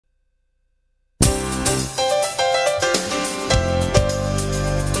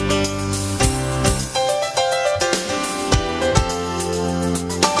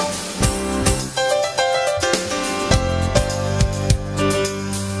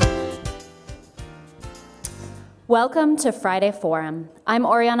Welcome to Friday Forum. I'm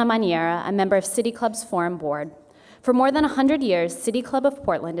Oriana Maniera, a member of City Club's Forum Board. For more than 100 years, City Club of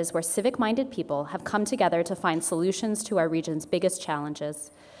Portland is where civic-minded people have come together to find solutions to our region's biggest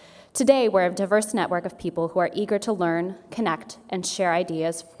challenges. Today, we're a diverse network of people who are eager to learn, connect, and share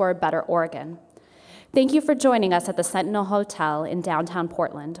ideas for a better Oregon. Thank you for joining us at the Sentinel Hotel in downtown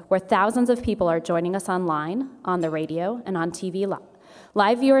Portland, where thousands of people are joining us online, on the radio, and on TV.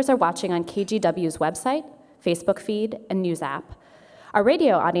 Live viewers are watching on KGW's website, Facebook feed, and news app. Our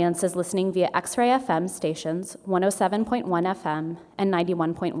radio audience is listening via X-Ray FM stations, 107.1 FM and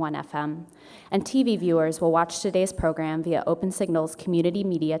 91.1 FM. And TV viewers will watch today's program via Open Signal's community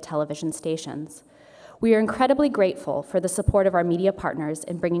media television stations. We are incredibly grateful for the support of our media partners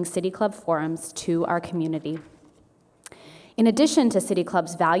in bringing City Club forums to our community. In addition to City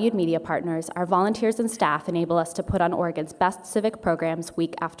Club's valued media partners, our volunteers and staff enable us to put on Oregon's best civic programs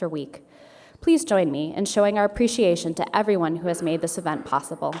week after week. Please join me in showing our appreciation to everyone who has made this event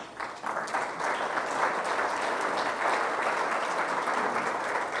possible.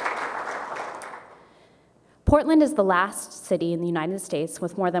 Portland is the last city in the United States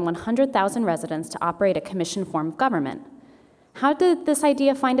with more than 100,000 residents to operate a commission form of government. How did this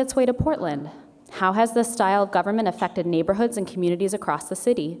idea find its way to Portland? How has this style of government affected neighborhoods and communities across the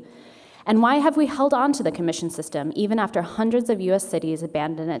city? And why have we held on to the commission system even after hundreds of US cities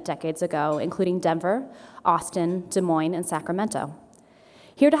abandoned it decades ago, including Denver, Austin, Des Moines, and Sacramento?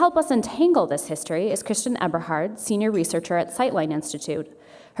 Here to help us untangle this history is Kristen Eberhard, senior researcher at Sightline Institute.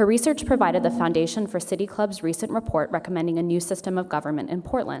 Her research provided the foundation for City Club's recent report recommending a new system of government in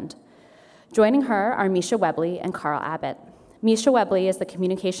Portland. Joining her are Misha Webley and Carl Abbott. Misha Webley is the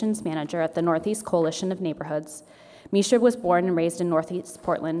communications manager at the Northeast Coalition of Neighborhoods. Misha was born and raised in Northeast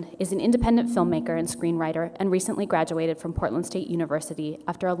Portland, is an independent filmmaker and screenwriter, and recently graduated from Portland State University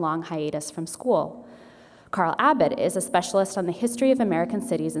after a long hiatus from school. Carl Abbott is a specialist on the history of American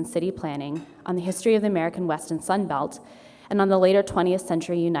cities and city planning, on the history of the American West and Sun Belt, and on the later 20th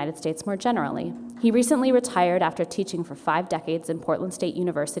century United States more generally. He recently retired after teaching for 5 decades in Portland State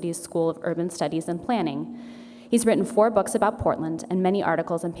University's School of Urban Studies and Planning. He's written 4 books about Portland and many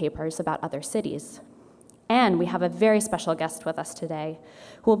articles and papers about other cities. And we have a very special guest with us today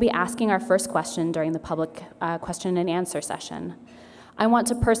who will be asking our first question during the public question and answer session. I want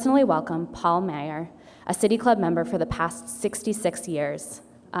to personally welcome Paul Mayer, a City Club member for the past 66 years.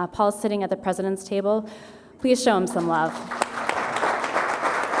 Paul is sitting at the president's table. Please show him some love.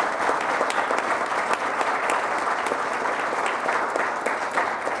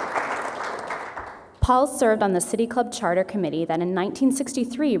 Paul served on the City Club Charter Committee that in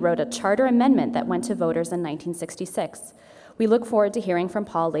 1963 wrote a charter amendment that went to voters in 1966. We look forward to hearing from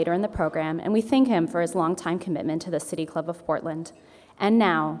Paul later in the program, and we thank him for his longtime commitment to the City Club of Portland. And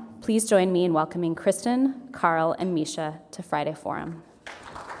now, please join me in welcoming Kristen, Carl, and Misha to Friday Forum.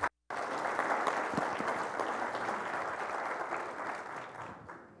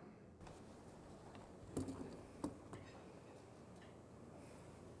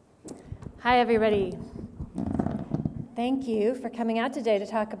 Hi, everybody. Thank you for coming out today to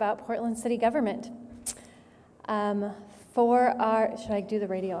talk about Portland city government. Should I do the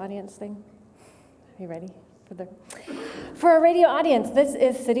radio audience thing? Are you ready? For our radio audience, this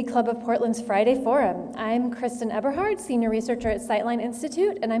is City Club of Portland's Friday Forum. I'm Kristen Eberhard, senior researcher at Sightline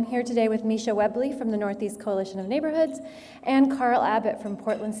Institute, and I'm here today with Misha Webley from the Northeast Coalition of Neighborhoods and Carl Abbott from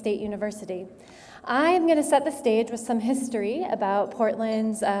Portland State University. I'm going to set the stage with some history about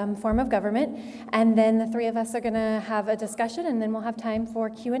Portland's form of government, and then the 3 of us are going to have a discussion, and then we'll have time for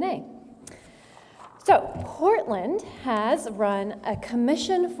Q&A. So, Portland has run a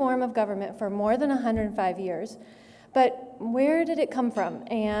commission form of government for more than 105 years, but where did it come from,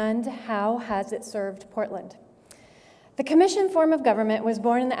 and how has it served Portland? The commission form of government was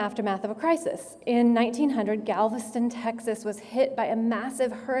born in the aftermath of a crisis. In 1900, Galveston, Texas was hit by a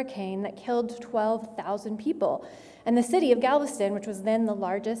massive hurricane that killed 12,000 people. And the city of Galveston, which was then the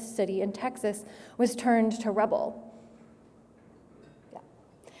largest city in Texas, was turned to rubble.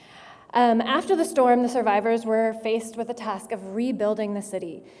 After the storm, the survivors were faced with the task of rebuilding the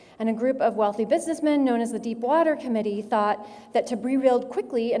city. And a group of wealthy businessmen known as the Deepwater Committee thought that to rebuild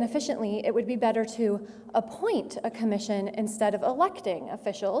quickly and efficiently, it would be better to appoint a commission instead of electing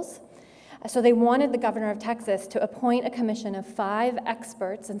officials. So they wanted the governor of Texas to appoint a commission of 5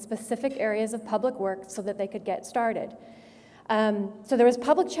 experts in specific areas of public work so that they could get started. So there was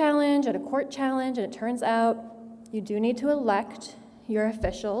public challenge and a court challenge, and it turns out you do need to elect your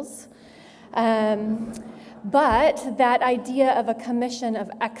officials. But that idea of a commission of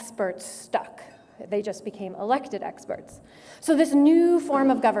experts stuck. They just became elected experts. So this new form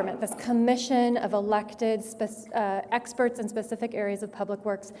of government, this commission of elected experts in specific areas of public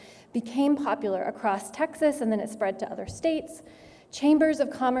works, became popular across Texas, and then it spread to other states. Chambers of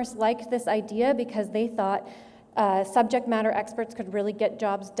commerce liked this idea because they thought subject matter experts could really get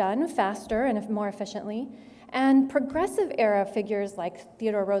jobs done faster and more efficiently. And progressive era figures like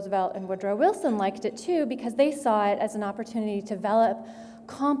Theodore Roosevelt and Woodrow Wilson liked it too because they saw it as an opportunity to develop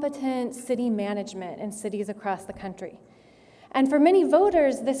competent city management in cities across the country. And for many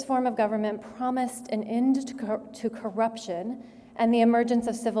voters, this form of government promised an end to corruption and the emergence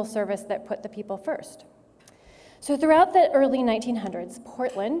of civil service that put the people first. So throughout the early 1900s,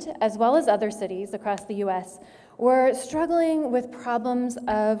 Portland, as well as other cities across the US, were struggling with problems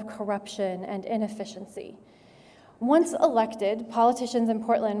of corruption and inefficiency. Once elected, politicians in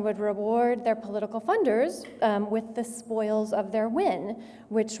Portland would reward their political funders with the spoils of their win,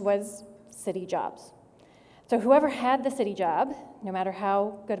 which was city jobs. So whoever had the city job, no matter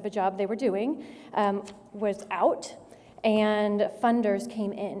how good of a job they were doing, was out, and funders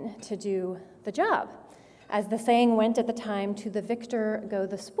came in to do the job. As the saying went at the time, to the victor go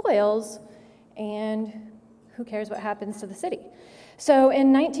the spoils, and who cares what happens to the city? So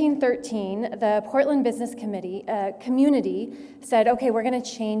in 1913, the Portland Business Community said, okay, we're going to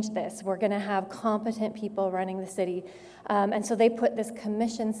change this. We're going to have competent people running the city. And so they put this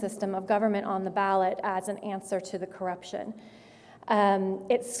commission system of government on the ballot as an answer to the corruption.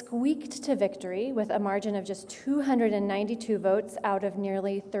 It squeaked to victory with a margin of just 292 votes out of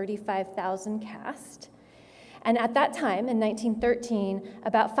nearly 35,000 cast. And at that time, in 1913,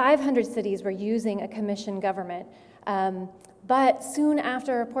 about 500 cities were using a commission government. But soon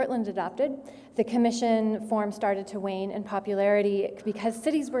after Portland adopted, the commission form started to wane in popularity because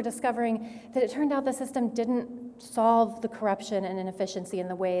cities were discovering that it turned out the system didn't solve the corruption and inefficiency in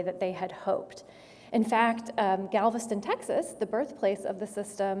the way that they had hoped. In fact, Galveston, Texas, the birthplace of the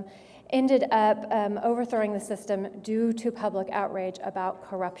system, ended up overthrowing the system due to public outrage about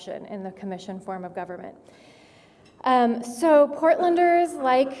corruption in the commission form of government. So Portlanders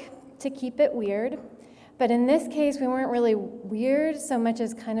like to keep it weird. But in this case, we weren't really weird so much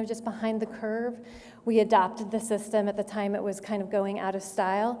as kind of just behind the curve. We adopted the system at the time it was kind of going out of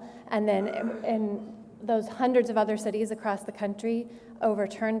style. And then in those hundreds of other cities across the country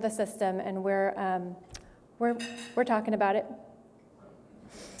overturned the system, and we're talking about it.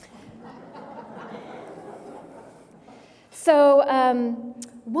 So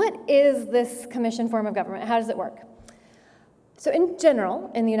what is this commission form of government? How does it work? So in general,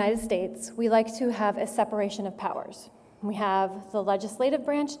 in the United States, we like to have a separation of powers. We have the legislative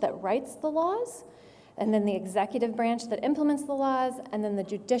branch that writes the laws, and then the executive branch that implements the laws, and then the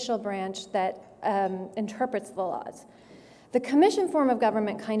judicial branch that interprets the laws. The commission form of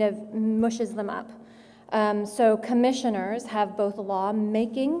government kind of mushes them up. So commissioners have both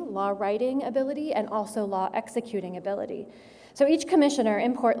law-making, law-writing ability, and also law-executing ability. So each commissioner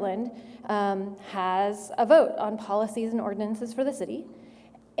in Portland has a vote on policies and ordinances for the city,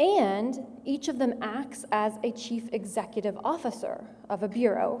 and each of them acts as a chief executive officer of a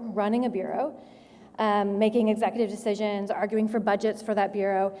bureau, running a bureau, making executive decisions, arguing for budgets for that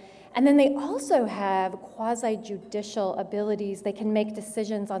bureau. And then they also have quasi-judicial abilities. They can make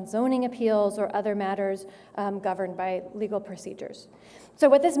decisions on zoning appeals or other matters governed by legal procedures. So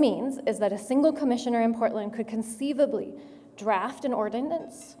what this means is that a single commissioner in Portland could conceivably draft an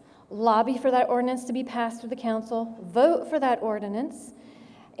ordinance, lobby for that ordinance to be passed through the council, vote for that ordinance,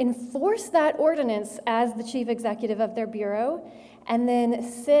 enforce that ordinance as the chief executive of their bureau, and then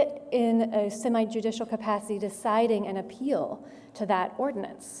sit in a semi-judicial capacity deciding an appeal to that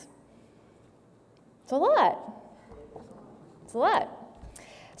ordinance. It's a lot. It's a lot.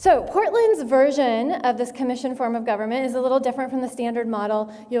 So Portland's version of this commission form of government is a little different from the standard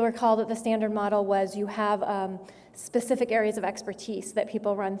model. You'll recall that the standard model was you have specific areas of expertise that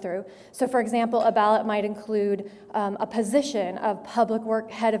people run through. So for example, a ballot might include a position of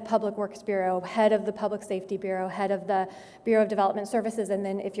head of Public Works Bureau, head of the Public Safety Bureau, head of the Bureau of Development Services, and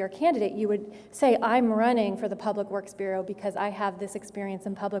then if you're a candidate, you would say, I'm running for the Public Works Bureau because I have this experience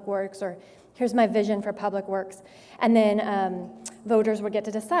in public works, or here's my vision for public works. And then voters would get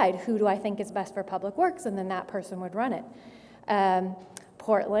to decide, who do I think is best for public works, and then that person would run it.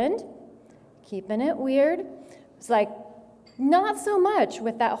 Portland, keeping it weird. It's like, not so much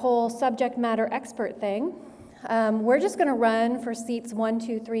with that whole subject matter expert thing. We're just going to run for seats 1,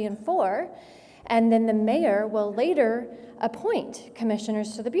 2, 3, and 4, and then the mayor will later appoint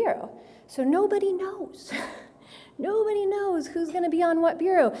commissioners to the bureau. So nobody knows. Nobody knows who's going to be on what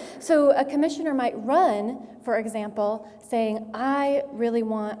bureau. So a commissioner might run, for example, saying, I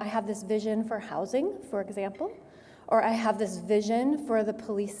have this vision for housing, for example, or I have this vision for the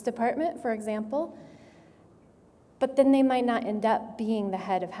police department, for example. But then they might not end up being the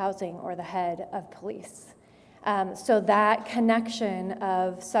head of housing or the head of police. So that connection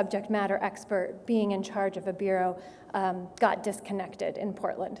of subject matter expert being in charge of a bureau got disconnected in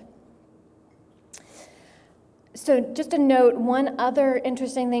Portland. So just a note, one other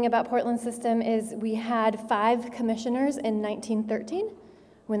interesting thing about Portland's system is we had 5 commissioners in 1913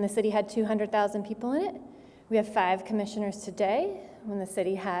 when the city had 200,000 people in it. We have 5 commissioners today when the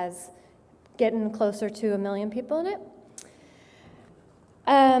city has getting closer to 1 million people in it.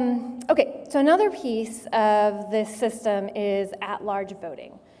 Okay, so another piece of this system is at-large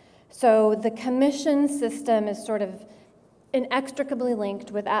voting. So the commission system is sort of inextricably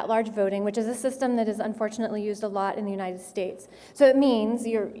linked with at-large voting, which is a system that is unfortunately used a lot in the United States. So it means,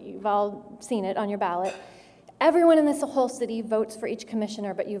 you've all seen it on your ballot, everyone in this whole city votes for each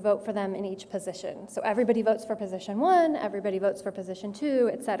commissioner, but you vote for them in each position. So everybody votes for position 1, everybody votes for position 2,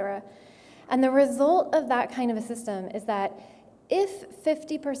 etc. And the result of that kind of a system is that if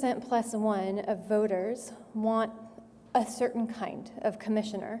 50% plus 1 of voters want a certain kind of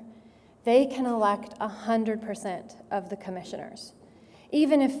commissioner, they can elect 100% of the commissioners.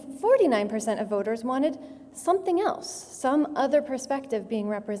 Even if 49% of voters wanted something else, some other perspective being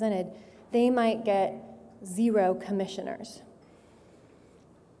represented, they might get 0 commissioners.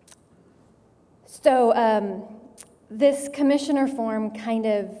 So this commissioner form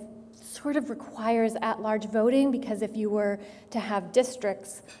sort of requires at-large voting, because if you were to have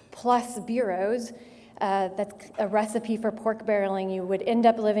districts plus bureaus, that's a recipe for pork barreling. You would end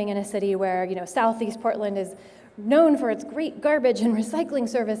up living in a city where, Southeast Portland is known for its great garbage and recycling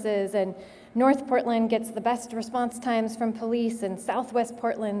services, and North Portland gets the best response times from police, and Southwest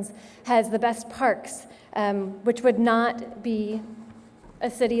Portland has the best parks, which would not be a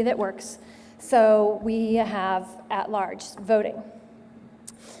city that works. So we have at-large voting.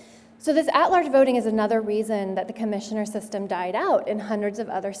 So this at-large voting is another reason that the commissioner system died out in hundreds of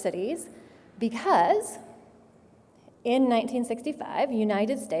other cities, because in 1965, the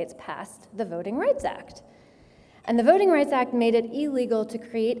United States passed the Voting Rights Act. And the Voting Rights Act made it illegal to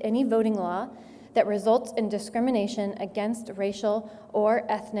create any voting law that results in discrimination against racial or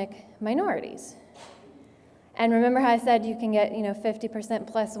ethnic minorities. And remember how I said you can get 50%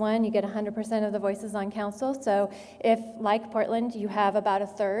 plus 1, you get 100% of the voices on council. So if, like Portland, you have about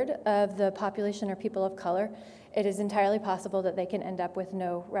 1/3 of the population are people of color, it is entirely possible that they can end up with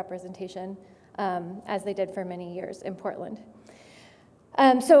no representation, as they did for many years in Portland.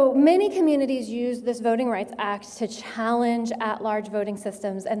 So many communities used this Voting Rights Act to challenge at-large voting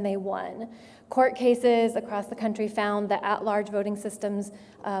systems, and they won. Court cases across the country found that at-large voting systems,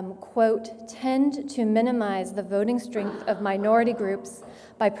 quote, tend to minimize the voting strength of minority groups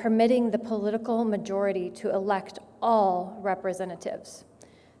by permitting the political majority to elect all representatives.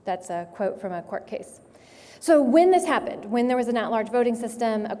 That's a quote from a court case. So when this happened, when there was an at-large voting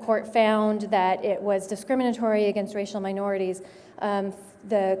system, a court found that it was discriminatory against racial minorities.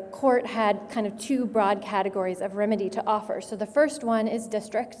 The court had kind of 2 broad categories of remedy to offer. So the first one is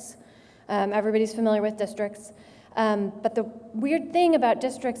districts. Everybody's familiar with districts. But the weird thing about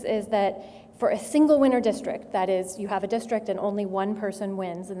districts is that for a single winner district, that is, you have a district and only one person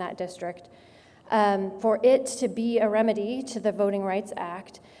wins in that district, for it to be a remedy to the Voting Rights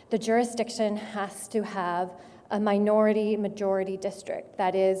Act, the jurisdiction has to have a minority majority district.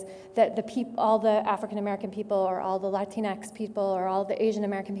 That is, that all the African American people or all the Latinx people or all the Asian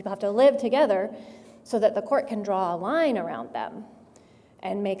American people have to live together so that the court can draw a line around them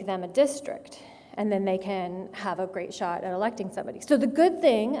and make them a district, and then they can have a great shot at electing somebody. So the good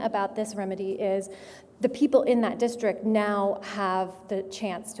thing about this remedy is the people in that district now have the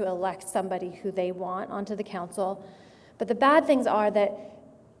chance to elect somebody who they want onto the council. But the bad things are that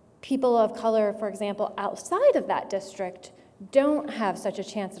people of color, for example, outside of that district don't have such a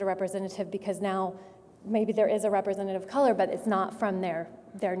chance at a representative, because now maybe there is a representative of color, but it's not from their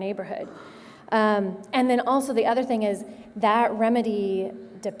neighborhood. And then also the other thing is that remedy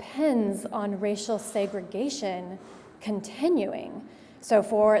depends on racial segregation continuing. So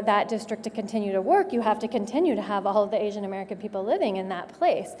for that district to continue to work, you have to continue to have all of the Asian American people living in that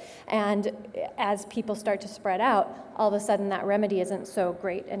place. And as people start to spread out, all of a sudden that remedy isn't so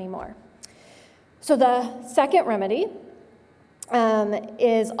great anymore. So the second remedy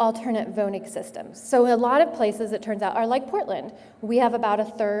is alternate voting systems. So a lot of places, it turns out, are like Portland. We have about a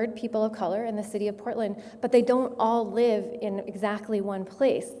third people of color in the city of Portland, but they don't all live in exactly one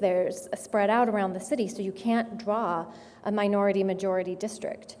place. There's a spread out around the city, so you can't draw a minority-majority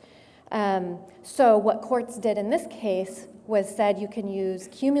district. So what courts did in this case was said you can use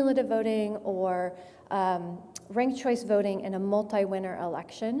cumulative voting or ranked choice voting in a multi-winner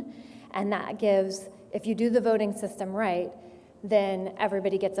election, and that gives, if you do the voting system right, then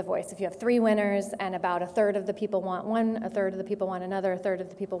everybody gets a voice. If you have 3 winners and about a third of the people want one, a third of the people want another, a third of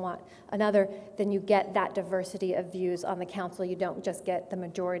the people want another, then you get that diversity of views on the council. You don't just get the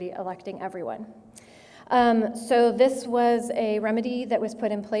majority electing everyone. So this was a remedy that was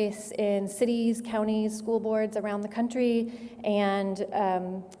put in place in cities, counties, school boards around the country, and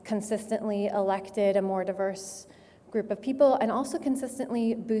consistently elected a more diverse group of people, and also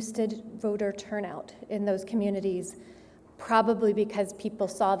consistently boosted voter turnout in those communities, probably because people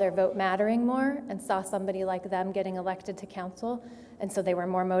saw their vote mattering more and saw somebody like them getting elected to council, and so they were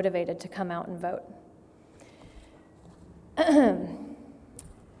more motivated to come out and vote.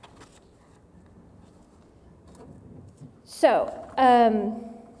 So,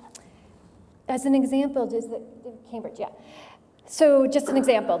 as an example, Cambridge, yeah. So just an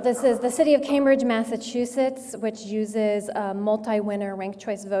example, this is the city of Cambridge, Massachusetts, which uses multi-winner ranked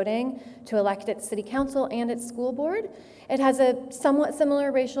choice voting to elect its city council and its school board. It has a somewhat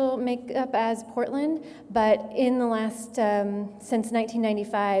similar racial makeup as Portland, but in the last, since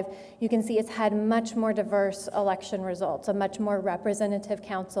 1995, you can see it's had much more diverse election results, a much more representative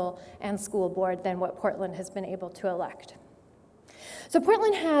council and school board than what Portland has been able to elect. So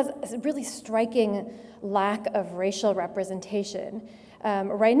Portland has a really striking lack of racial representation.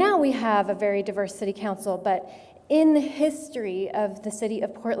 Right now we have a very diverse city council, but in the history of the city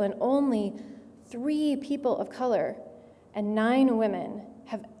of Portland, only 3 people of color and 9 women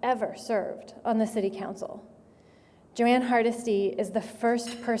have ever served on the city council. Joanne Hardesty is the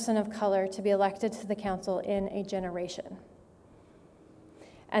first person of color to be elected to the council in a generation.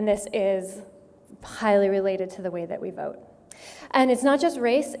 And this is highly related to the way that we vote. And it's not just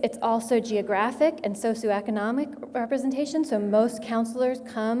race, it's also geographic and socioeconomic representation. So most councilors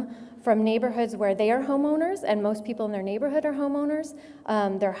come from neighborhoods where they are homeowners, and most people in their neighborhood are homeowners.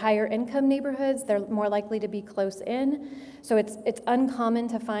 They're higher income neighborhoods, they're more likely to be close in. So it's uncommon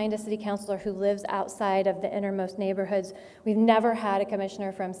to find a city councilor who lives outside of the innermost neighborhoods. We've never had a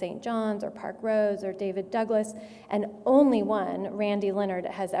commissioner from St. John's or Park Rose or David Douglas, and only one, Randy Leonard,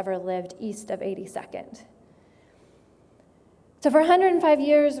 has ever lived east of 82nd. So for 105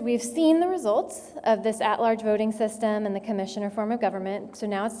 years, we've seen the results of this at-large voting system and the commissioner form of government. So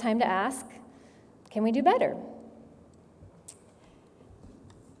now it's time to ask, can we do better?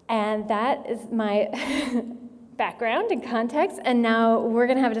 And that is my background and context, and now we're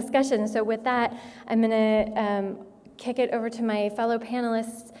gonna have a discussion. So with that, I'm gonna kick it over to my fellow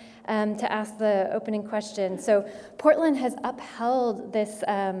panelists to ask the opening question. So Portland has upheld this,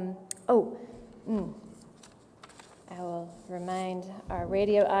 I will remind our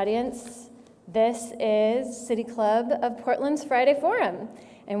radio audience, this is City Club of Portland's Friday Forum.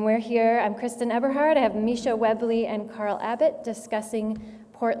 And we're here, I'm Kristen Eberhard, I have Misha Webley and Carl Abbott discussing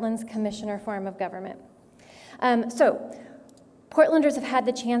Portland's commissioner form of government. So Portlanders have had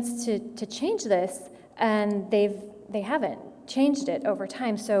the chance to change this, and they haven't changed it over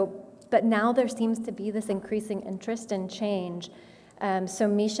time. But now there seems to be this increasing interest in change. So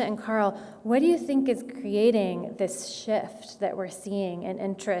Misha and Carl, what do you think is creating this shift that we're seeing in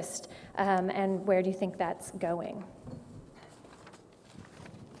interest, and where do you think that's going?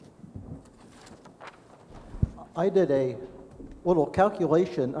 I did a little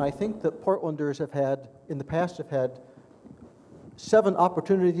calculation, and I think that Portlanders in the past have had 7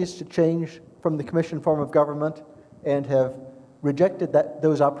 opportunities to change from the commission form of government and have rejected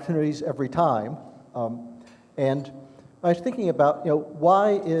those opportunities every time. And I was thinking about,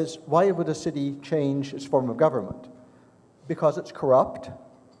 why would a city change its form of government? Because it's corrupt,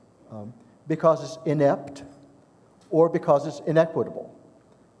 because it's inept, or because it's inequitable.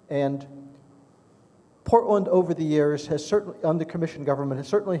 And Portland, over the years, has certainly, under commission government, has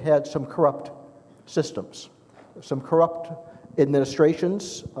certainly had some corrupt systems, some corrupt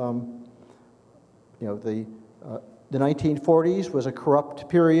administrations. The 1940s was a corrupt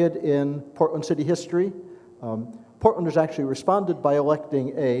period in Portland city history. Portlanders actually responded by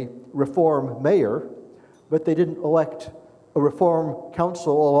electing a reform mayor, but they didn't elect a reform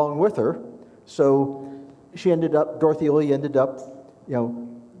council along with her. So Dorothy Lee ended up,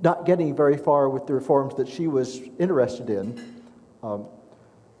 not getting very far with the reforms that she was interested in.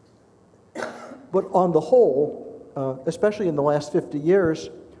 But on the whole, especially in the last 50 years,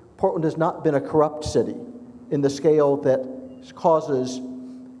 Portland has not been a corrupt city in the scale that causes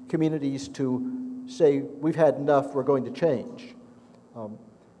communities to say, we've had enough, we're going to change.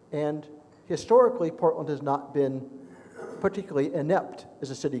 And historically, Portland has not been particularly inept as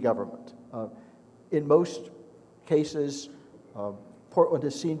a city government. In most cases, Portland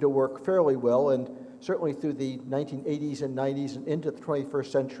has seemed to work fairly well, and certainly through the 1980s and 90s and into the 21st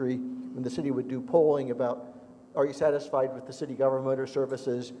century, when the city would do polling about, are you satisfied with the city government or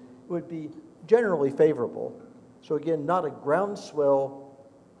services, it would be generally favorable. So again, not a groundswell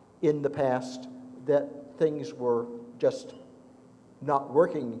in the past that things were just not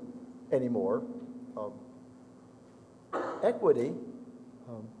working anymore. Equity,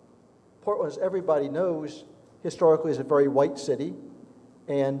 Portland, as everybody knows, historically is a very white city,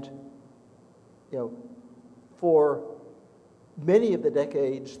 and for many of the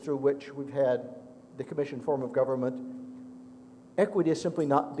decades through which we've had the commission form of government, equity has simply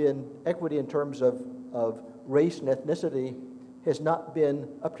not been, equity in terms of race and ethnicity has not been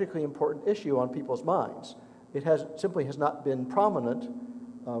a particularly important issue on people's minds. It simply has not been prominent.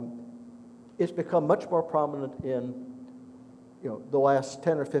 It's become much more prominent in the last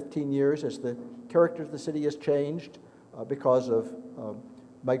 10 or 15 years as the character of the city has changed because of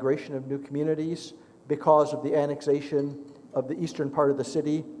migration of new communities, because of the annexation of the eastern part of the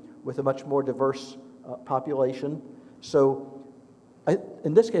city with a much more diverse population. So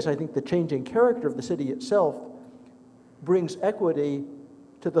in this case, I think the changing character of the city itself brings equity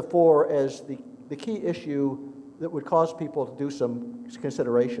to the fore as the key issue that would cause people to do some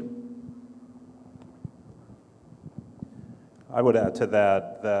consideration. I would add to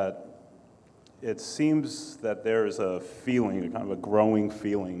that it seems that there is a feeling, kind of a growing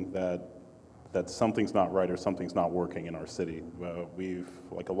feeling that something's not right or something's not working in our city. We've,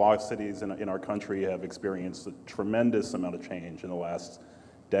 like a lot of cities in our country, have experienced a tremendous amount of change in the last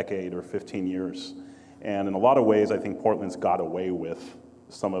decade or 15 years. And in a lot of ways, I think Portland's got away with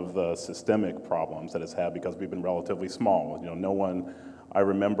some of the systemic problems that it's had because we've been relatively small. No one, I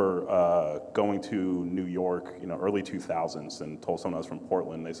remember going to New York, early 2000s, and told someone I was from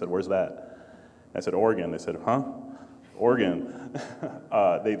Portland. They said, "Where's that?" I said, "Oregon." They said, "Huh? Oregon?"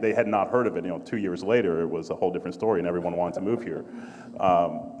 They had not heard of it. 2 years later, it was a whole different story, and everyone wanted to move here.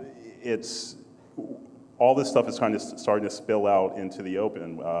 All this stuff is kind of starting to spill out into the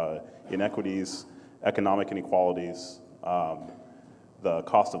open. Inequities, economic inequalities, the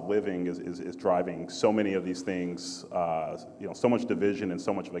cost of living is driving so many of these things, so much division and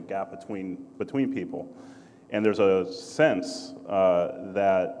so much of a gap between people. And there's a sense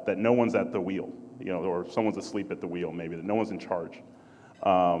that no one's at the wheel, or someone's asleep at the wheel maybe, that no one's in charge.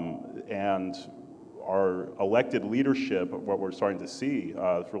 And our elected leadership, what we're starting to see,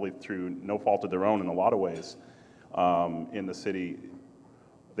 is really through no fault of their own in a lot of ways in the city,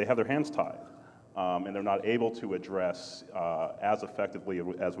 they have their hands tied. And they're not able to address as effectively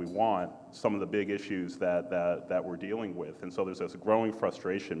as we want some of the big issues that we're dealing with. And so there's this growing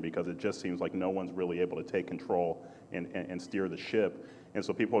frustration because it just seems like no one's really able to take control and steer the ship. And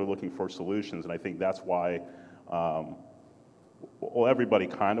so people are looking for solutions, and I think that's why, everybody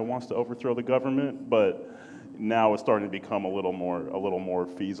kind of wants to overthrow the government, but now it's starting to become a little more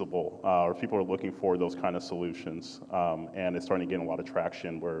feasible, or people are looking for those kind of solutions, and it's starting to gain a lot of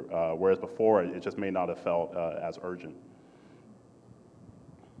traction. Whereas before, it just may not have felt as urgent.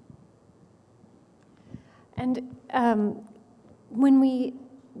 And when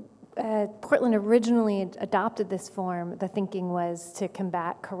Portland originally adopted this form, the thinking was to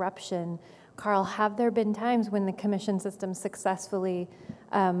combat corruption. Carl, have there been times when the commission system successfully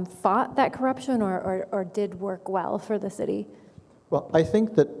fought that corruption or did work well for the city? Well, I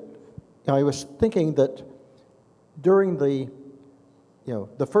think that, I was thinking that during the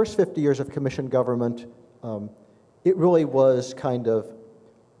first 50 years of commission government, it really was kind of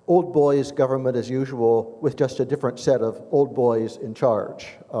old boys government as usual with just a different set of old boys in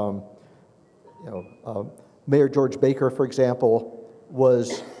charge. Mayor George Baker, for example,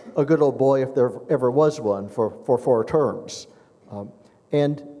 was a good old boy if there ever was one for 4 terms.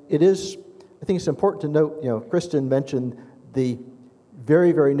 And it is, I think it's important to note, Kristen mentioned the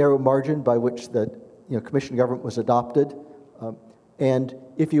very, very narrow margin by which the commission government was adopted. And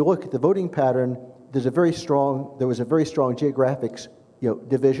if you look at the voting pattern, there was a very strong geographic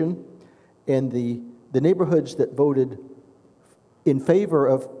division. And the neighborhoods that voted in favor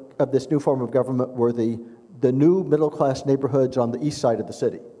of this new form of government were the new middle-class neighborhoods on the east side of the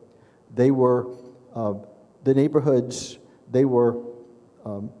city. They were the neighborhoods, they were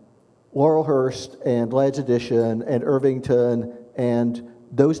Laurelhurst and Ladd's Addition and Irvington, and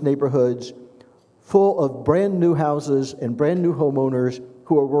those neighborhoods full of brand new houses and brand new homeowners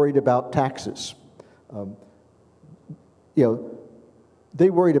who are worried about taxes. They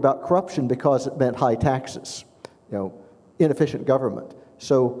worried about corruption because it meant high taxes, inefficient government.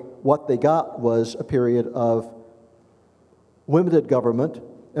 So what they got was a period of limited government,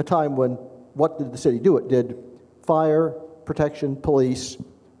 a time when, what did the city do? It did fire, protection, police,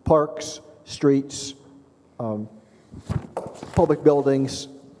 parks, streets, public buildings,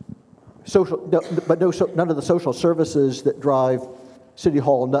 none of the social services that drive City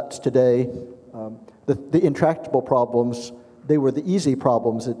Hall nuts today. The intractable problems, they were the easy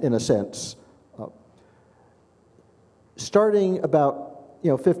problems in a sense. Starting about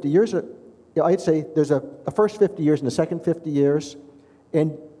 50 years, I'd say there's a first 50 years and a second 50 years,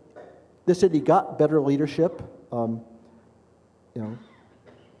 and the city got better leadership.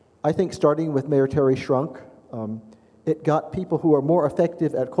 I think starting with Mayor Terry Shrunk, it got people who are more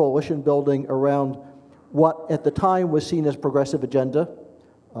effective at coalition building around what at the time was seen as progressive agenda.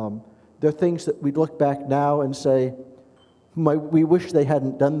 There are things that we'd look back now and say, we wish they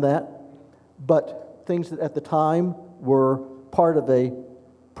hadn't done that, but things that at the time were part of a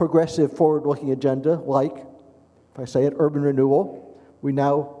progressive forward-looking agenda, like, if I say it, urban renewal, we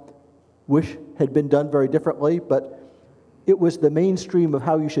now wish had been done very differently, but it was the mainstream of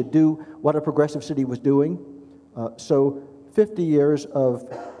how you should do what a progressive city was doing. So 50 years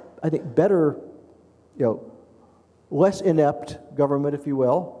of, I think, better, less inept government, if you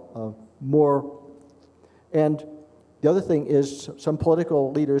will, more. And the other thing is some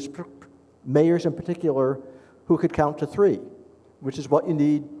political leaders, mayors in particular, who could count to 3, which is what you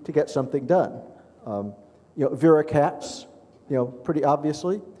need to get something done. Vera Katz, pretty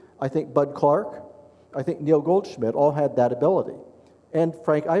obviously. I think Bud Clark, I think Neil Goldschmidt all had that ability. And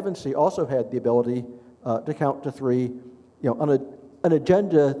Frank Ivensey also had the ability to count to 3, on an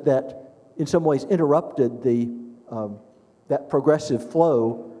agenda that in some ways interrupted that progressive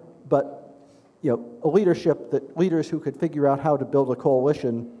flow, but a leadership leaders who could figure out how to build a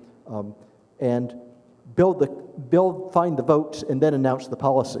coalition and find the votes and then announce the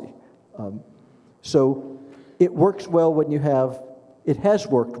policy. So it works well when it has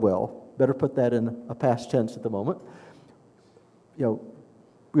worked well. Better put that in a past tense at the moment.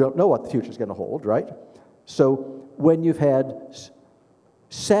 We don't know what the future is going to hold, right? So when you've had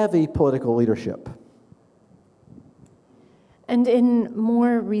savvy political leadership. And in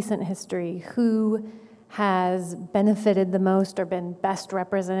more recent history, who has benefited the most or been best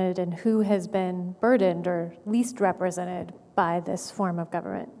represented, and who has been burdened or least represented by this form of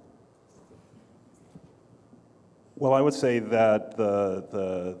government? Well, I would say that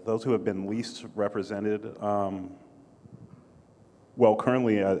those who have been least represented,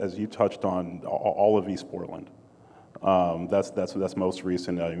 currently, as you touched on, all of East Portland. That's most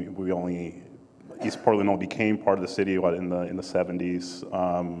recent. I mean, East Portland only became part of the city in the 70s.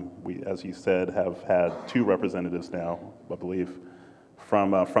 We, as you said, have had 2 representatives now, I believe,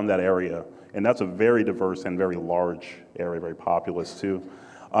 from that area, and that's a very diverse and very large area, very populous too.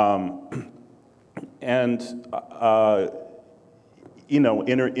 And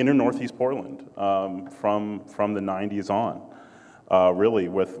inner Northeast Portland from the 90s on, really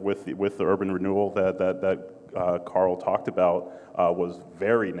with the urban renewal that Carl talked about, was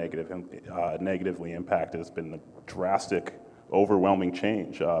very negatively impacted. It's been a drastic, overwhelming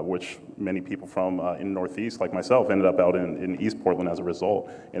change, which many people from in Northeast, like myself, ended up out in East Portland as a result,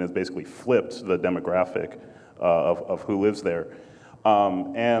 and has basically flipped the demographic of who lives there.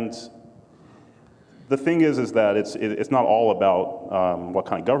 And the thing is that it's not all about what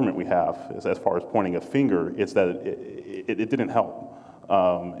kind of government we have, as far as pointing a finger. It's that it didn't help,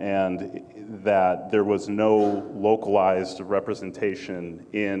 and that there was no localized representation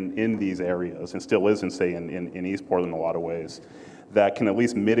in these areas, and still isn't, say, in East Portland in a lot of ways, that can at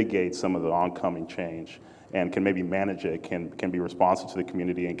least mitigate some of the oncoming change and can maybe manage it, can be responsive to the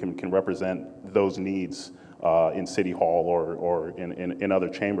community, and can represent those needs in City Hall or in other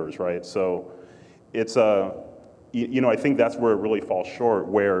chambers, right? So it's I think that's where it really falls short,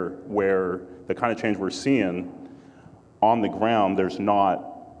 where the kind of change we're seeing on the ground, there's not,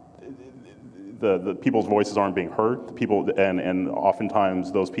 the people's voices aren't being heard. The people, and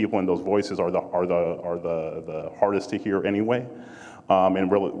oftentimes those people and those voices are the hardest to hear anyway.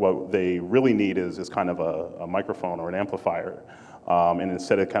 And really, what they really need is kind of a microphone or an amplifier. And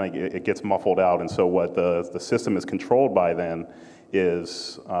instead it gets muffled out. And so what the system is controlled by then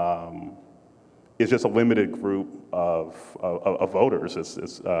is just a limited group of voters.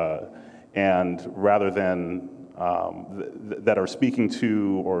 And rather than that are speaking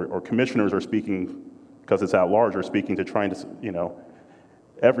to, or commissioners are speaking, because it's at large, are speaking to trying to,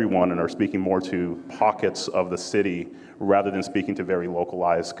 everyone and are speaking more to pockets of the city rather than speaking to very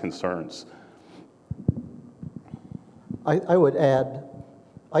localized concerns. I would add,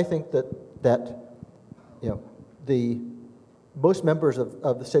 I think that most members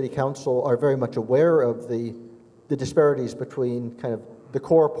of the city council are very much aware of the disparities between kind of the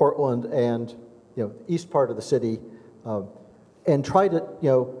core of Portland and east part of the city, and try to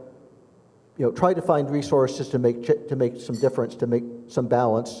find resources to make some difference, to make some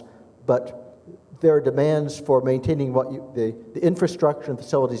balance. But there are demands for maintaining the infrastructure and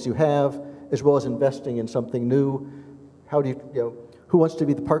facilities you have, as well as investing in something new. How do who wants to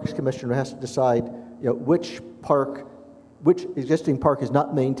be the parks commissioner has to decide which existing park is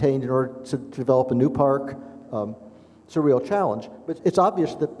not maintained in order to develop a new park. It's a real challenge. But it's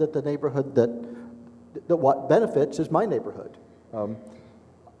obvious that the neighborhood that what benefits is my neighborhood.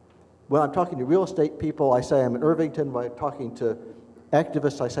 When I'm talking to real estate people, I say I'm in Irvington. When I'm talking to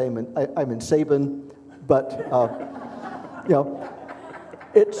activists, I say I'm in Sabin. But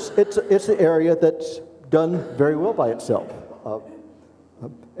it's the area that's done very well by itself.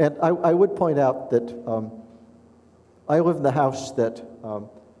 And I would point out that I live in the house that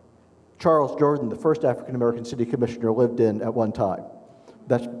Charles Jordan, the first African-American city commissioner, lived in at one time.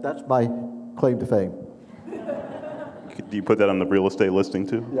 That's my claim to fame. Do you put that on the real estate listing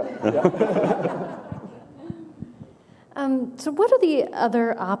too? Yeah. So what are the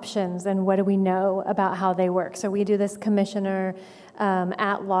other options, and what do we know about how they work? So we do this commissioner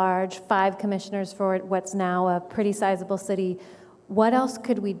at large, 5 commissioners for what's now a pretty sizable city. What else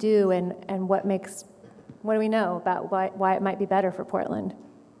could we do, and what do we know about why it might be better for Portland?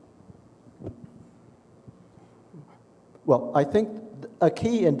 Well, I think a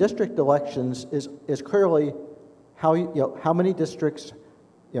key in district elections is clearly how many districts,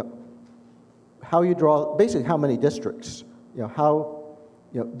 how you draw, basically how many districts,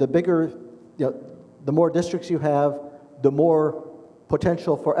 the bigger, the more districts you have, the more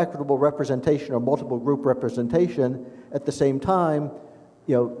potential for equitable representation or multiple group representation. At the same time,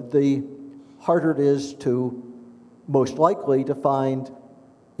 the harder it is to, most likely, to find,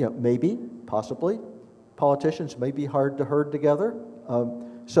 maybe, possibly, politicians may be hard to herd together.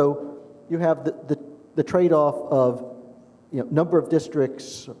 So you have the trade-off of number of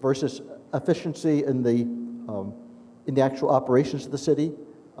districts versus efficiency in the actual operations of the city.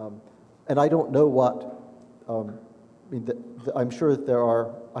 And I don't know what, I'm sure that there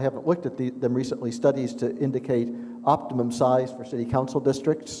are, I haven't looked at them recently, studies to indicate optimum size for city council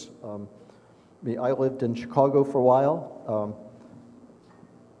districts. I lived in Chicago for a while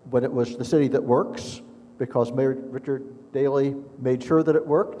when it was the city that works, because Mayor Richard Daley made sure that it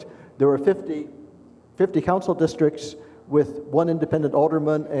worked. There were 50 council districts with 1 independent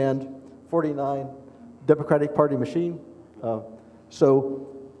alderman and 49 Democratic Party machine. So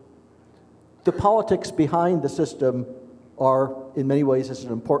the politics behind the system are, in many ways, as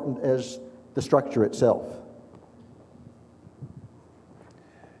important as the structure itself.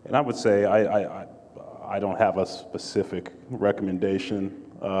 And I would say I don't have a specific recommendation,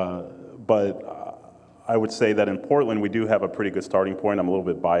 but I would say that in Portland we do have a pretty good starting point. I'm a little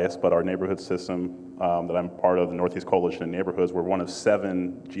bit biased, but our neighborhood system that I'm part of, the Northeast Coalition of Neighborhoods, we're one of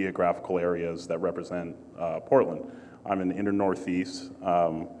 7 geographical areas that represent Portland. I'm in the inner Northeast,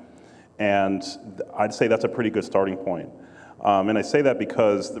 and I'd say that's a pretty good starting point. And I say that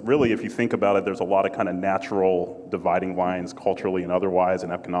because really, if you think about it, there's a lot of kind of natural dividing lines culturally and otherwise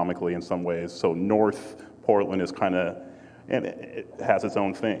and economically in some ways. So North Portland is kind of, and it has its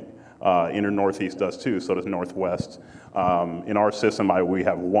own thing. Inner Northeast does too, so does Northwest. In our system, we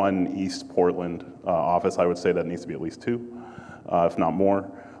have 1 East Portland office. I would say that needs to be at least 2, if not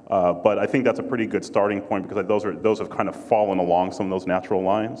more. But I think that's a pretty good starting point because those have kind of fallen along some of those natural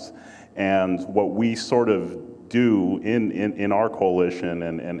lines. And what we sort of do in our coalition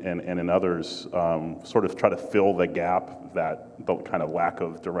and in others, sort of try to fill the gap that the kind of lack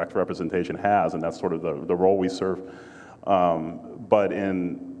of direct representation has, and that's sort of the role we serve. But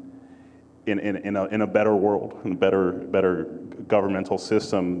in a better world, in a better governmental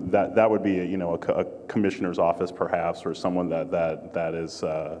system, that would be a commissioner's office perhaps, or someone that is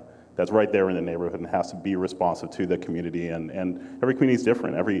that's right there in the neighborhood and has to be responsive to the community. And every community is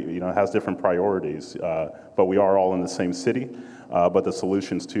different. Every has different priorities. But we are all in the same city. But the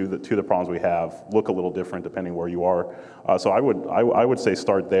solutions to the problems we have look a little different depending where you are. So I would say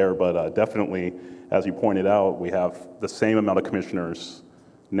start there. But definitely, as you pointed out, we have the same amount of commissioners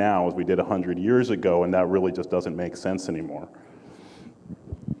now as we did 100 years ago, and that really just doesn't make sense anymore.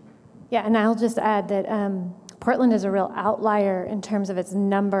 Yeah, and I'll just add that Portland is a real outlier in terms of its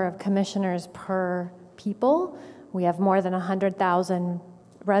number of commissioners per people. We have more than 100,000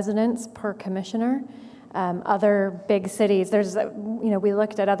 residents per commissioner. Other big cities, we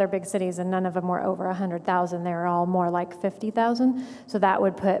looked at other big cities and none of them were over 100,000. They were all more like 50,000. So that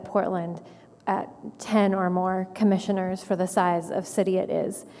would put Portland at 10 or more commissioners for the size of city it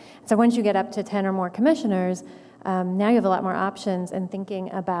is. So once you get up to 10 or more commissioners, now you have a lot more options in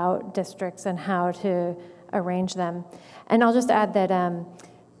thinking about districts and how to arrange them. And I'll just add that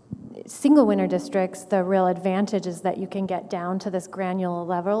single winner districts, the real advantage is that you can get down to this granular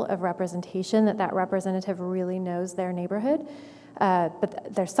level of representation, that representative really knows their neighborhood. But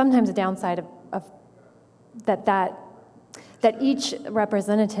there's sometimes a downside of that each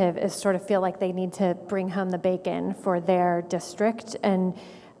representative is sort of feel like they need to bring home the bacon for their district, and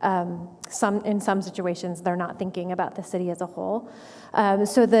in some situations they're not thinking about the city as a whole.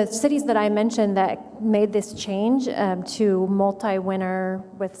 So the cities that I mentioned that made this change to multi-winner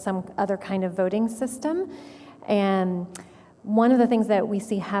with some other kind of voting system, and one of the things that we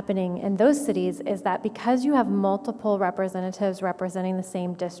see happening in those cities is that because you have multiple representatives representing the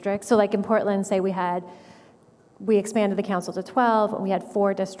same district, so like in Portland, say we expanded the council to 12, and we had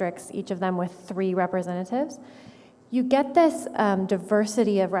 4 districts, each of them with 3 representatives. You get this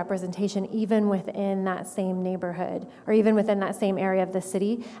diversity of representation even within that same neighborhood or even within that same area of the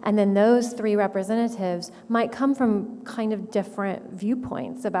city. And then those 3 representatives might come from kind of different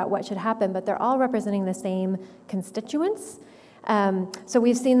viewpoints about what should happen, but they're all representing the same constituents. So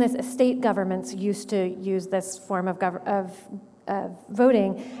we've seen this, state governments used to use this form of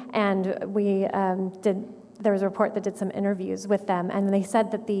voting, and there was a report that did some interviews with them, and they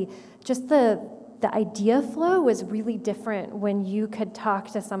said that the idea flow was really different when you could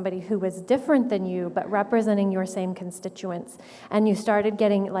talk to somebody who was different than you but representing your same constituents, and you started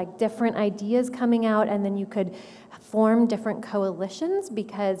getting like different ideas coming out, and then you could form different coalitions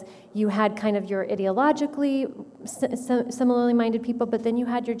because you had kind of your ideologically similarly minded people, but then you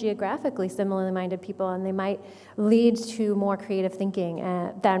had your geographically similarly minded people, and they might lead to more creative thinking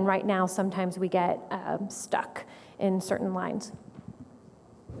than right now sometimes we get stuck in certain lines.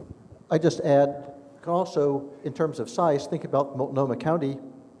 I just add, you can also, in terms of size, think about Multnomah County,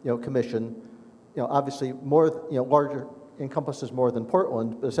 commission. Obviously more, larger, encompasses more than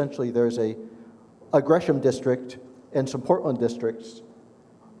Portland, but essentially there's a Gresham district and some Portland districts.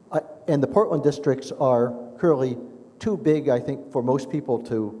 And the Portland districts are currently too big, I think, for most people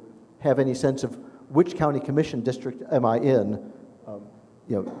to have any sense of which county commission district am I in.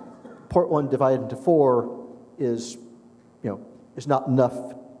 Portland divided into 4 is not enough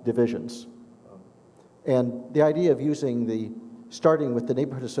divisions. And the idea of starting with the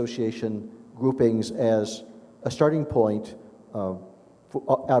neighborhood association groupings as a starting point,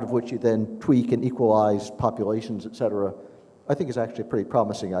 out of which you then tweak and equalize populations, et cetera, I think is actually a pretty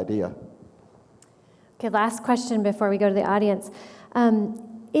promising idea. Okay, last question before we go to the audience.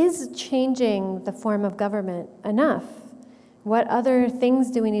 Is changing the form of government enough? What other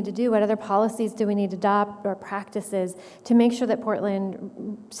things do we need to do? What other policies do we need to adopt or practices to make sure that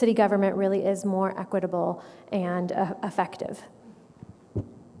Portland city government really is more equitable and effective?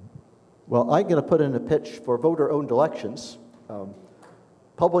 Well, I'm going to put in a pitch for voter-owned elections.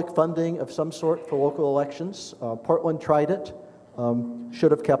 Public funding of some sort for local elections. Portland tried it,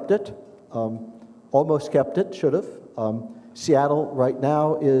 should have kept it, almost kept it, should have. Seattle right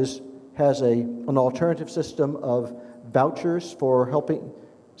now has an alternative system of vouchers for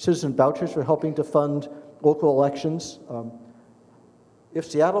citizen vouchers for helping to fund local elections. If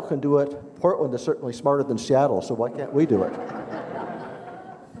Seattle can do it, Portland is certainly smarter than Seattle, so why can't we do it?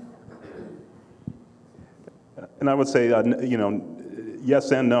 And I would say,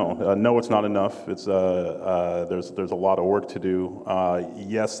 yes and no. No, it's not enough. It's there's a lot of work to do.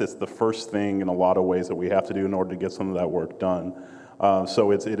 Yes, it's the first thing in a lot of ways that we have to do in order to get some of that work done.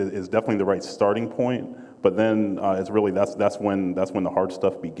 So it is definitely the right starting point. But then it's really that's when the hard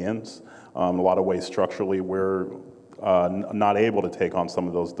stuff begins. In a lot of ways, structurally, we're not able to take on some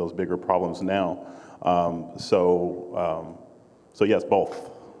of those bigger problems now. So yes,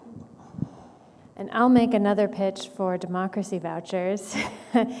 both. And I'll make another pitch for democracy vouchers.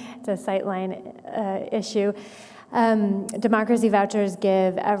 It's a Sightline issue. Democracy vouchers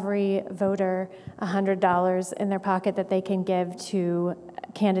give every voter $100 in their pocket that they can give to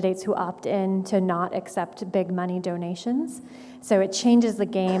candidates who opt in to not accept big money donations. So it changes the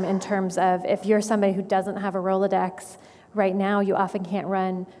game in terms of if you're somebody who doesn't have a Rolodex right now, you often can't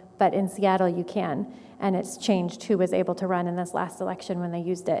run, but in Seattle you can. And it's changed who was able to run in this last election when they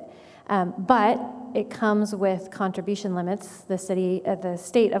used it. But it comes with contribution limits. The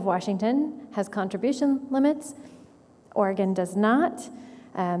state of Washington has contribution limits. Oregon does not.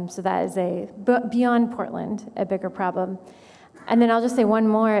 So that is beyond Portland, a bigger problem. And then I'll just say one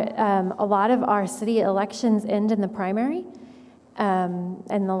more. A lot of our city elections end in the primary.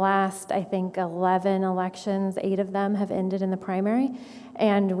 In the last, I think, 11 elections, 8 of them have ended in the primary.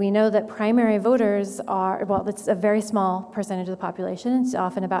 And we know that primary voters are, well, it's a very small percentage of the population. It's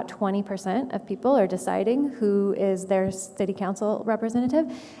often about 20% of people are deciding who is their city council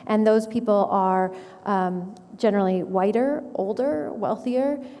representative. And those people are generally whiter, older,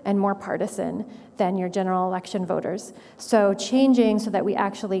 wealthier, and more partisan than your general election voters. So changing so that we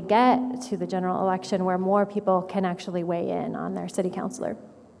actually get to the general election where more people can actually weigh in on their city councilor.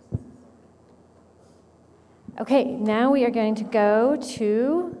 Okay, now we are going to go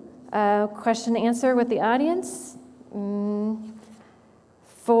to question and answer with the audience.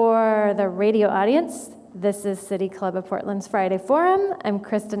 For the radio audience, this is City Club of Portland's Friday Forum. I'm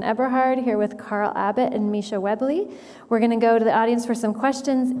Kristen Eberhard here with Carl Abbott and Misha Webley. We're going to go to the audience for some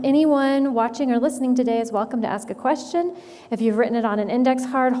questions. Anyone watching or listening today is welcome to ask a question. If you've written it on an index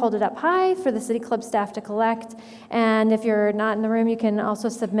card, hold it up high for the City Club staff to collect. And if you're not in the room, you can also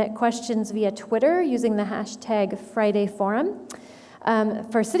submit questions via Twitter using the hashtag Friday Forum.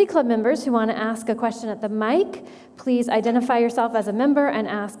 For City Club members who want to ask a question at the mic, please identify yourself as a member and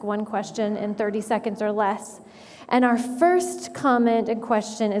ask one question in 30 seconds or less. And our first comment and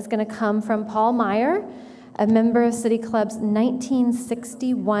question is going to come from Paul Meyer, a member of City Club's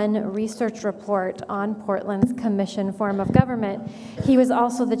 1961 research report on Portland's commission form of government. He was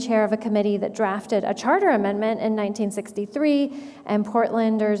also the chair of a committee that drafted a charter amendment in 1963, and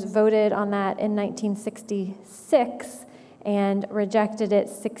Portlanders voted on that in 1966. And rejected it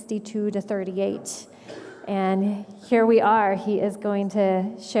 62-38. And here we are. He is going to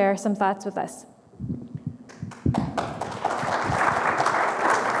share some thoughts with us.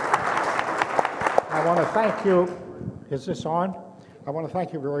 I want to thank you. Is this on? I want to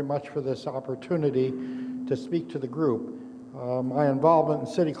thank you very much for this opportunity to speak to the group. My involvement in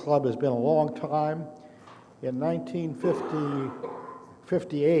City Club has been a long time. In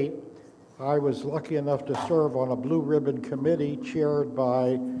 1958, I was lucky enough to serve on a blue ribbon committee chaired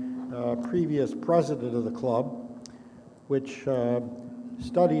by a previous president of the club, which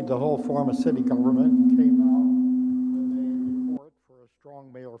studied the whole form of city government and came out with a report for a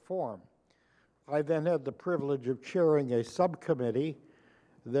strong mayor form. I then had the privilege of chairing a subcommittee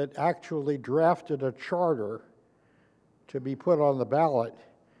that actually drafted a charter to be put on the ballot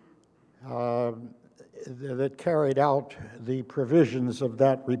that carried out the provisions of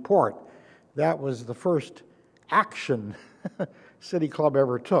that report. That was the first action City Club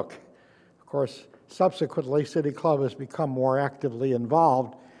ever took. Of course, subsequently, City Club has become more actively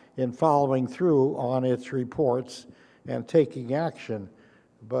involved in following through on its reports and taking action.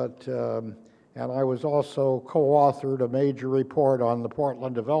 But, and I was also co-authored a major report on the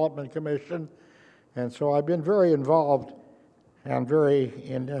Portland Development Commission. And so I've been very involved and very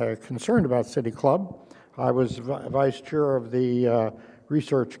concerned about City Club. I was vice chair of the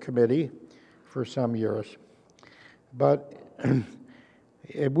research committee for some years. But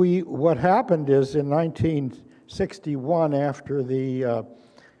what happened is in 1961, after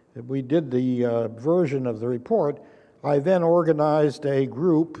we did the version of the report, I then organized a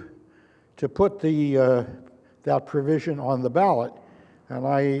group to put that provision on the ballot.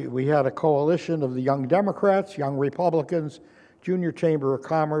 And we had a coalition of the Young Democrats, Young Republicans, Junior Chamber of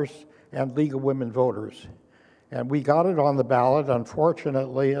Commerce, and League of Women Voters. And we got it on the ballot.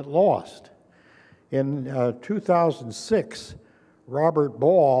 Unfortunately, it lost. In 2006, Robert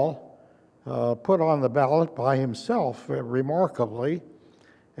Ball put on the ballot by himself, remarkably,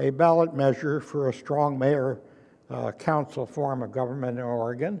 a ballot measure for a strong mayor council form of government in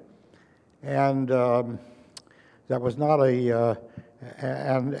Oregon. And that was not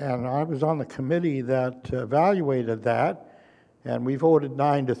and I was on the committee that evaluated that, and we voted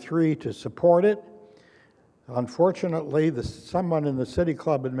 9-3 to support it. Unfortunately, someone in the City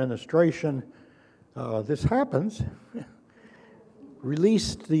Club administration, this happens,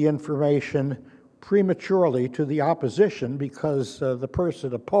 released the information prematurely to the opposition because the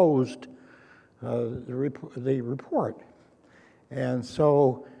person opposed the report. And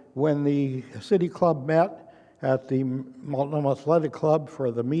so when the City Club met at the Multnomah Athletic Club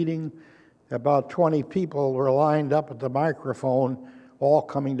for the meeting, about 20 people were lined up at the microphone, all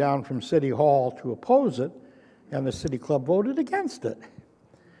coming down from City Hall to oppose it, and the City Club voted against it.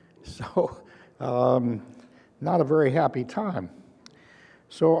 So, not a very happy time.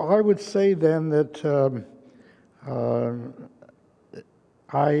 So I would say then that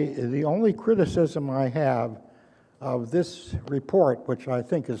the only criticism I have of this report, which I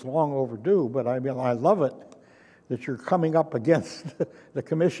think is long overdue, but I mean, I love it, that you're coming up against the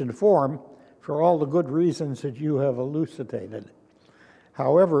commission form, for all the good reasons that you have elucidated.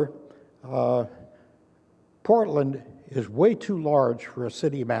 However, Portland is way too large for a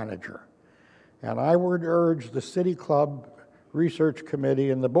city manager. And I would urge the City Club Research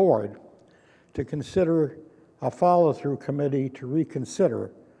Committee and the board to consider a follow-through committee to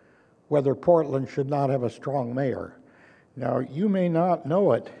reconsider whether Portland should not have a strong mayor. Now, you may not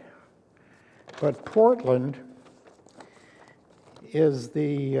know it, but Portland is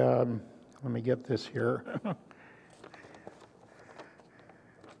the, let me get this here.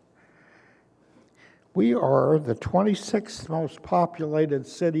 We are the 26th most populated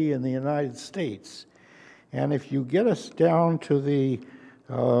city in the United States. And if you get us down to the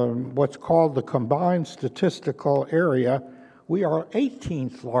what's called the combined statistical area, we are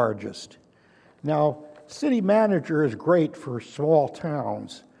 18th largest. Now, city manager is great for small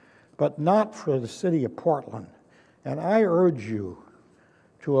towns, but not for the city of Portland. And I urge you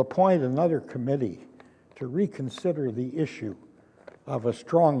to appoint another committee to reconsider the issue of a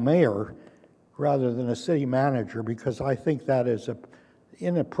strong mayor rather than a city manager, because I think that is an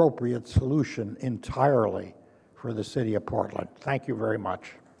inappropriate solution entirely for the city of Portland. Thank you very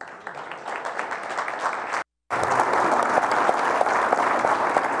much.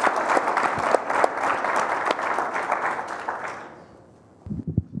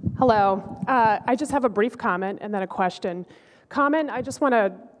 Hello. I just have a brief comment and then a question. Comment, I just want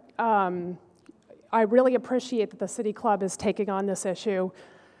to, I really appreciate that the City Club is taking on this issue.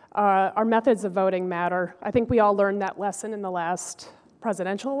 Our methods of voting matter. I think we all learned that lesson in the last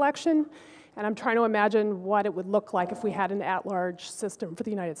presidential election, and I'm trying to imagine what it would look like if we had an at-large system for the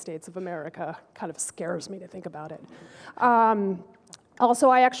United States of America. Kind of scares me to think about it. Also,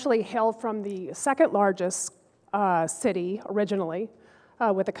 I actually hail from the second largest city originally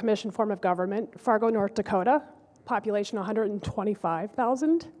with a commission form of government, Fargo, North Dakota, population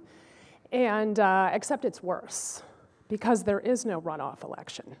 125,000, and except it's worse, because there is no runoff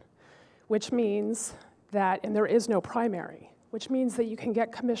election, which means that, and there is no primary, which means that you can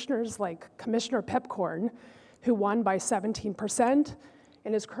get commissioners like Commissioner Pepcorn, who won by 17%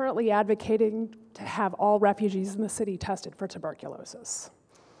 and is currently advocating to have all refugees in the city tested for tuberculosis.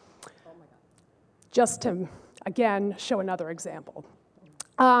 Oh my God. Just to, again, show another example.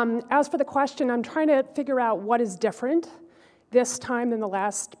 As for the question, I'm trying to figure out what is different this time than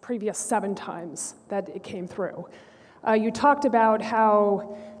the previous 7 times that it came through. You talked about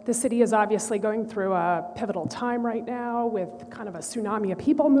how the city is obviously going through a pivotal time right now with kind of a tsunami of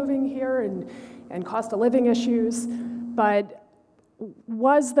people moving here and cost of living issues, but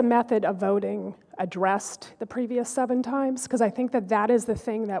was the method of voting addressed the previous 7 times? Because I think that that is the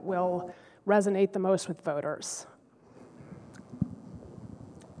thing that will resonate the most with voters.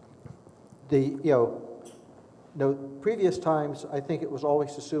 Previous times, I think it was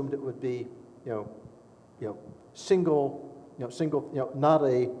always assumed it would be, single, not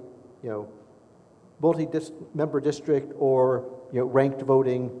a, multi-member district or, ranked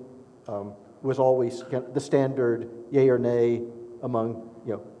voting was always the standard yay or nay among,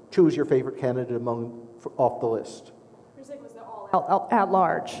 choose your favorite candidate off the list. You're saying it was all at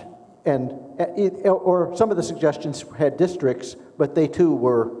large. And, or some of the suggestions had districts, but they too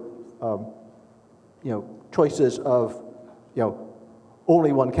were, choices of,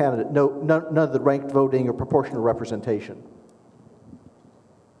 only one candidate, none of the ranked voting or proportional representation.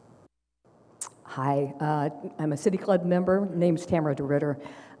 Hi, I'm a City Club member. Name's Tamara DeRitter.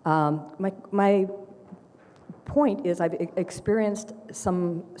 My point is I've experienced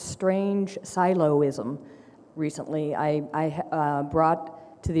some strange siloism recently. I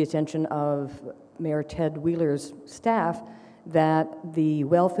brought to the attention of Mayor Ted Wheeler's staff that the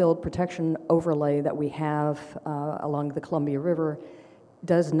wellfield protection overlay that we have along the Columbia River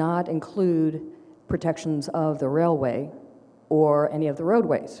does not include protections of the railway or any of the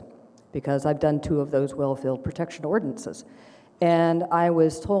roadways, because I've done 2 of those wellfield protection ordinances. And I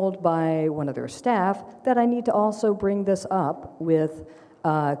was told by one of their staff that I need to also bring this up with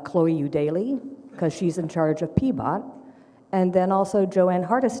Chloe Udaly, because she's in charge of PBOT, and then also Joanne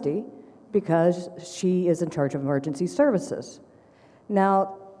Hardesty, because she is in charge of emergency services.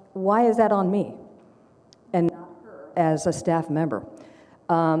 Now, why is that on me and not her as a staff member?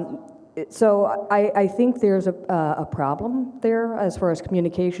 So I think there's a problem there as far as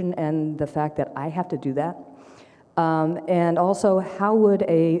communication and the fact that I have to do that. And also, how would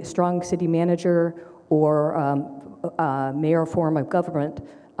a strong city manager or mayor form of government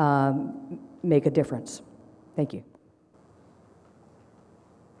make a difference? Thank you.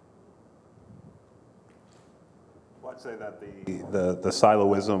 I'd say that the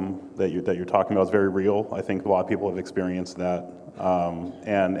siloism that you're talking about is very real. I think a lot of people have experienced that,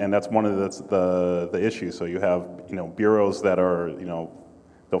 and that's one of the issues. So you have bureaus that are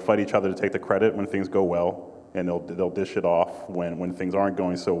they'll fight each other to take the credit when things go well, and they'll dish it off when things aren't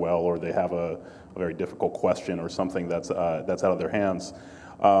going so well, or they have a very difficult question or something that's out of their hands.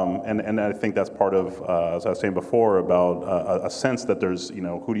 And I think that's part of, as I was saying before, about a sense that there's,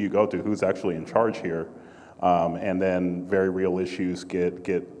 who do you go to, who's actually in charge here, and then very real issues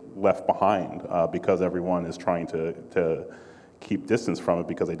get left behind because everyone is trying to keep distance from it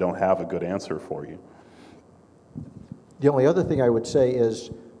because they don't have a good answer for you. The only other thing I would say is,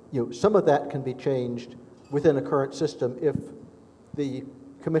 some of that can be changed within a current system if the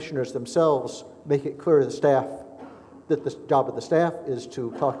commissioners themselves make it clear to the staff that the job of the staff is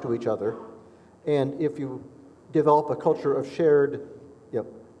to talk to each other, and if you develop a culture of shared,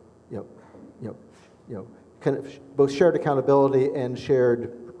 kind of both shared accountability and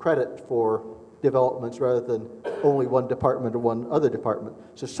shared credit for developments rather than only one department or one other department.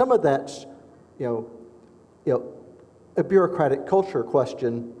 So some of that's, a bureaucratic culture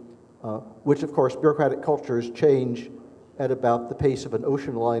question, which of course bureaucratic cultures change at about the pace of an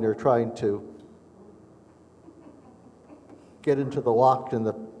ocean liner trying to get into the lock in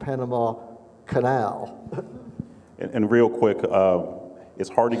the Panama Canal. And real quick, it's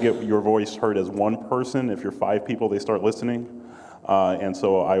hard to get your voice heard as one person. If you're 5 people, they start listening. And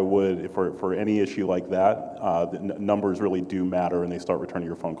so I would, for any issue like that, the numbers really do matter, and they start returning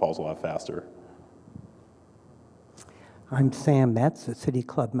your phone calls a lot faster. I'm Sam Metz, a City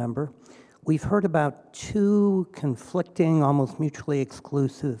Club member. We've heard about 2 conflicting, almost mutually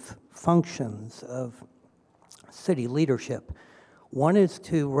exclusive functions of city leadership. One is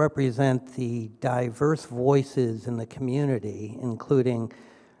to represent the diverse voices in the community, including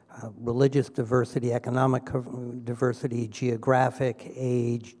religious diversity, economic diversity, geographic,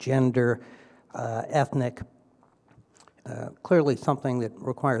 age, gender, ethnic, clearly something that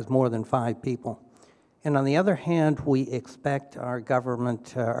requires more than 5 people. And on the other hand, we expect our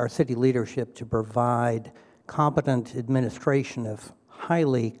government, our city leadership to provide competent administration of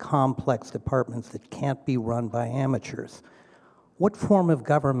highly complex departments that can't be run by amateurs. What form of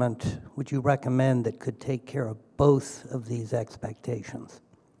government would you recommend that could take care of both of these expectations?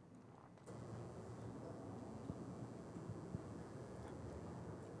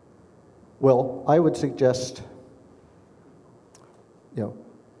 Well, I would suggest,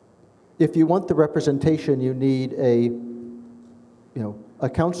 if you want the representation, you need a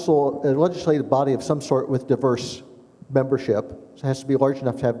council, a legislative body of some sort with diverse membership. It has to be large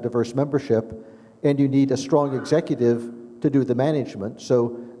enough to have diverse membership, and you need a strong executive to do the management.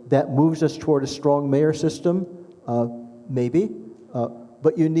 So that moves us toward a strong mayor system, maybe,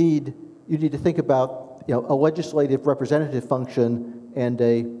 but you need to think about a legislative representative function and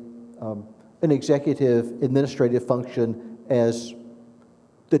an executive administrative function as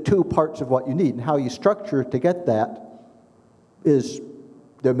the 2 parts of what you need, and how you structure to get that there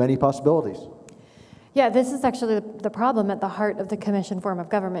are many possibilities. Yeah, this is actually the problem at the heart of the commission form of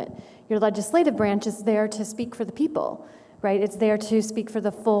government. Your legislative branch is there to speak for the people, right? It's there to speak for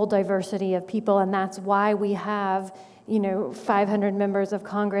the full diversity of people, and that's why we have 500 members of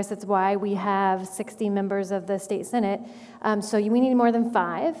Congress. It's why we have 60 members of the state Senate. So we need more than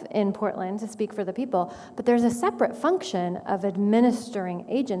 5 in Portland to speak for the people. But there's a separate function of administering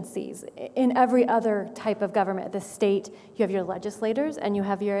agencies. In every other type of government, at the state, you have your legislators and you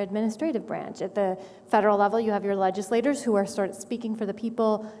have your administrative branch. At the federal level, you have your legislators who are sort of speaking for the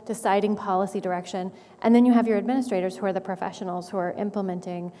people, deciding policy direction. And then you have your administrators who are the professionals who are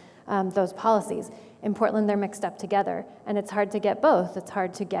implementing those policies. In Portland, they're mixed up together, and it's hard to get both. It's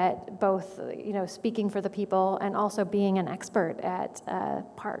hard to get both, speaking for the people and also being an expert at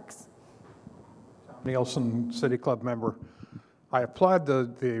parks. Tom Nielsen, City Club member. I applaud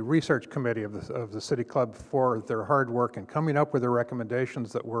the research committee of the City Club for their hard work in coming up with the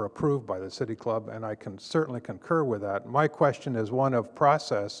recommendations that were approved by the City Club, and I can certainly concur with that. My question is one of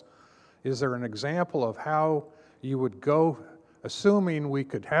process. Is there an example of how you would go, assuming we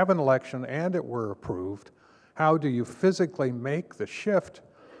could have an election and it were approved, how do you physically make the shift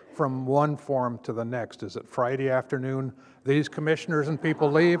from one form to the next? Is it Friday afternoon, these commissioners and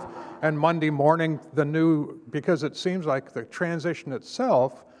people leave, and Monday morning because it seems like the transition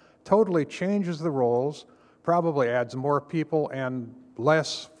itself totally changes the roles, probably adds more people and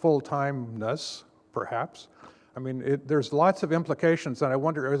less full-timeness, perhaps. I mean, there's lots of implications, and I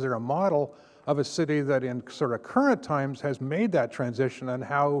wonder, is there a model of a city that in sort of current times has made that transition, and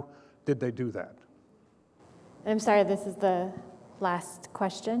how did they do that? I'm sorry, this is the last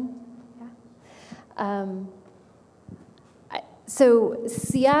question. Yeah. So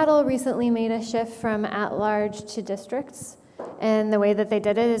Seattle recently made a shift from at-large to districts. And the way that they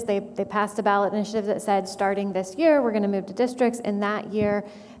did it is they passed a ballot initiative that said, starting this year, we're going to move to districts. And that year,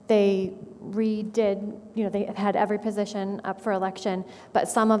 they redid, they had every position up for election, but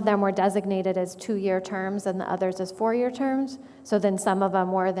some of them were designated as 2-year terms and the others as 4-year terms. So then some of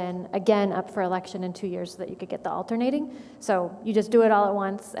them were then again up for election in 2 years so that you could get the alternating. So you just do it all at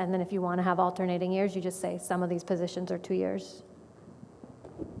once, and then if you want to have alternating years, you just say some of these positions are 2 years.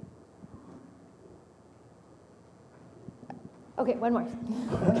 Okay, one more.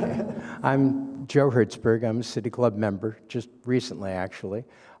 I'm Joe Hertzberg. I'm a City Club member, just recently, actually.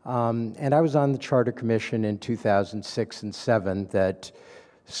 And I was on the Charter Commission in 2006 and 2007 that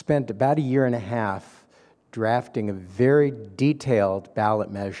spent about a year and a half drafting a very detailed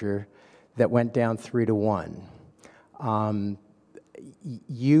ballot measure that went down 3-1.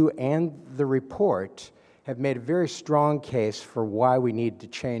 You and the report have made a very strong case for why we need to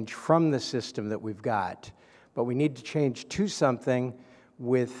change from the system that we've got. But we need to change to something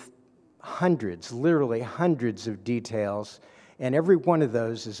with hundreds, literally hundreds of details, and every one of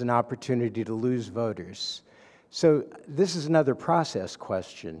those is an opportunity to lose voters. So this is another process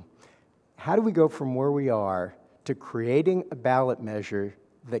question. How do we go from where we are to creating a ballot measure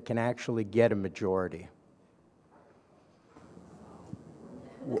that can actually get a majority?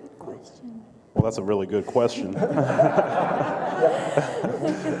 Good question. Well, that's a really good question.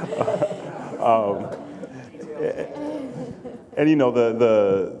 And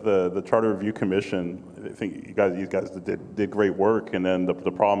the Charter Review Commission, I think you guys did great work, and then the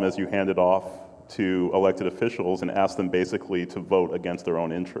problem is you hand it off to elected officials and ask them basically to vote against their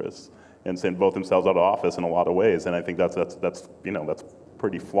own interests and vote themselves out of office in a lot of ways, and I think that's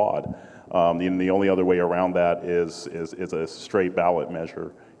pretty flawed. The only other way around that is a straight ballot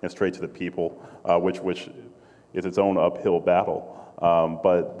measure and straight to the people, which is its own uphill battle.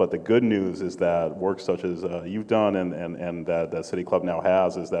 But the good news is that work such as you've done and that City Club now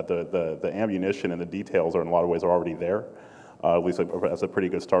has is that the ammunition and the details are in a lot of ways are already there, at least as a pretty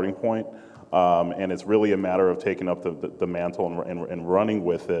good starting point. And it's really a matter of taking up the mantle and running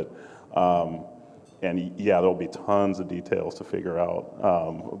with it. And yeah, there'll be tons of details to figure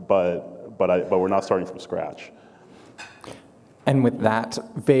out, but we're not starting from scratch. And with that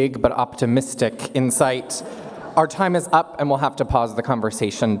vague but optimistic insight, our time is up and we'll have to pause the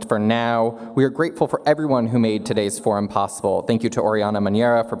conversation for now. We are grateful for everyone who made today's forum possible. Thank you to Oriana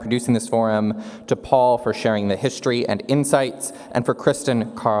Maniera for producing this forum, to Paul for sharing the history and insights, and for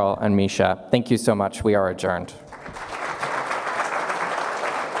Kristen, Carl, and Misha. Thank you so much. We are adjourned.